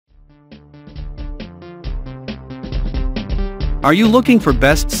Are you looking for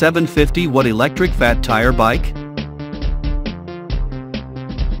best 750-watt electric fat tire bike?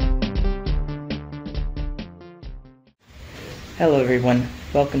 Hello everyone,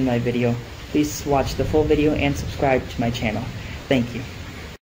 welcome to my video. Please watch the full video and subscribe to my channel. Thank you.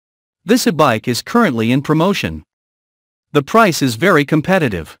 This bike is currently in promotion. The price is very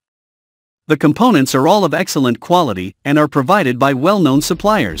competitive. The components are all of excellent quality and are provided by well-known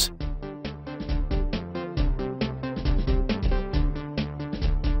suppliers.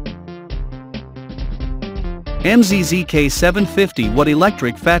 MZZK 750-watt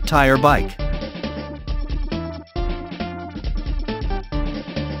electric fat tire bike.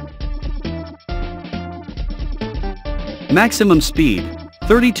 Maximum speed,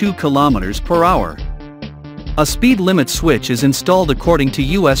 32 km per hour. A speed limit switch is installed according to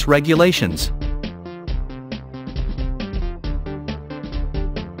US regulations.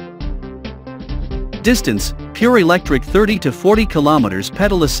 Distance, pure electric 30 to 40 km,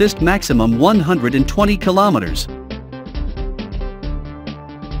 pedal assist maximum 120 km.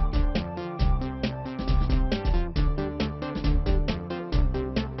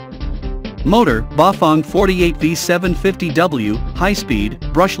 Motor, Bafang 48V 750W, high-speed,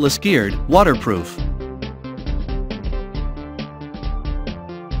 brushless geared, waterproof.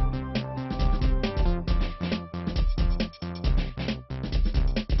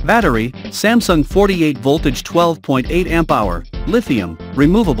 Battery, Samsung 48 voltage 12.8 amp hour, lithium,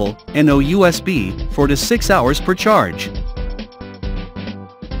 removable, no USB, 4 to 6 hours per charge.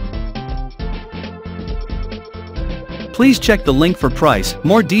 Please check the link for price,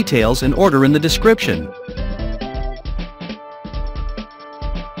 more details and order in the description.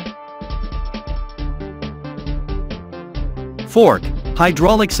 Fork,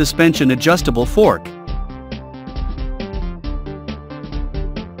 hydraulic suspension adjustable fork.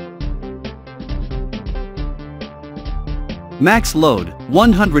 Max load,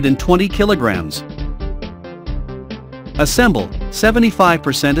 120 kilograms. Assemble,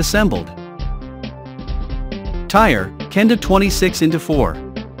 75% assembled. Tire, Kenda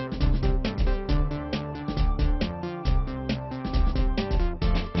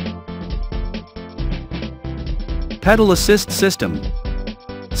 26x4. Pedal assist system.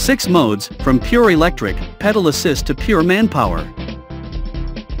 6 modes, from pure electric, pedal assist to pure manpower.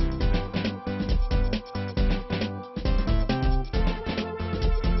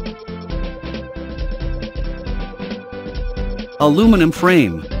 Aluminum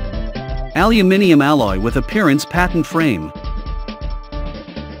frame. Aluminium alloy with appearance patent frame.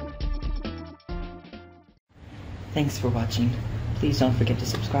 Thanks for watching. Please don't forget to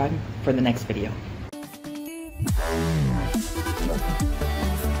subscribe for the next video.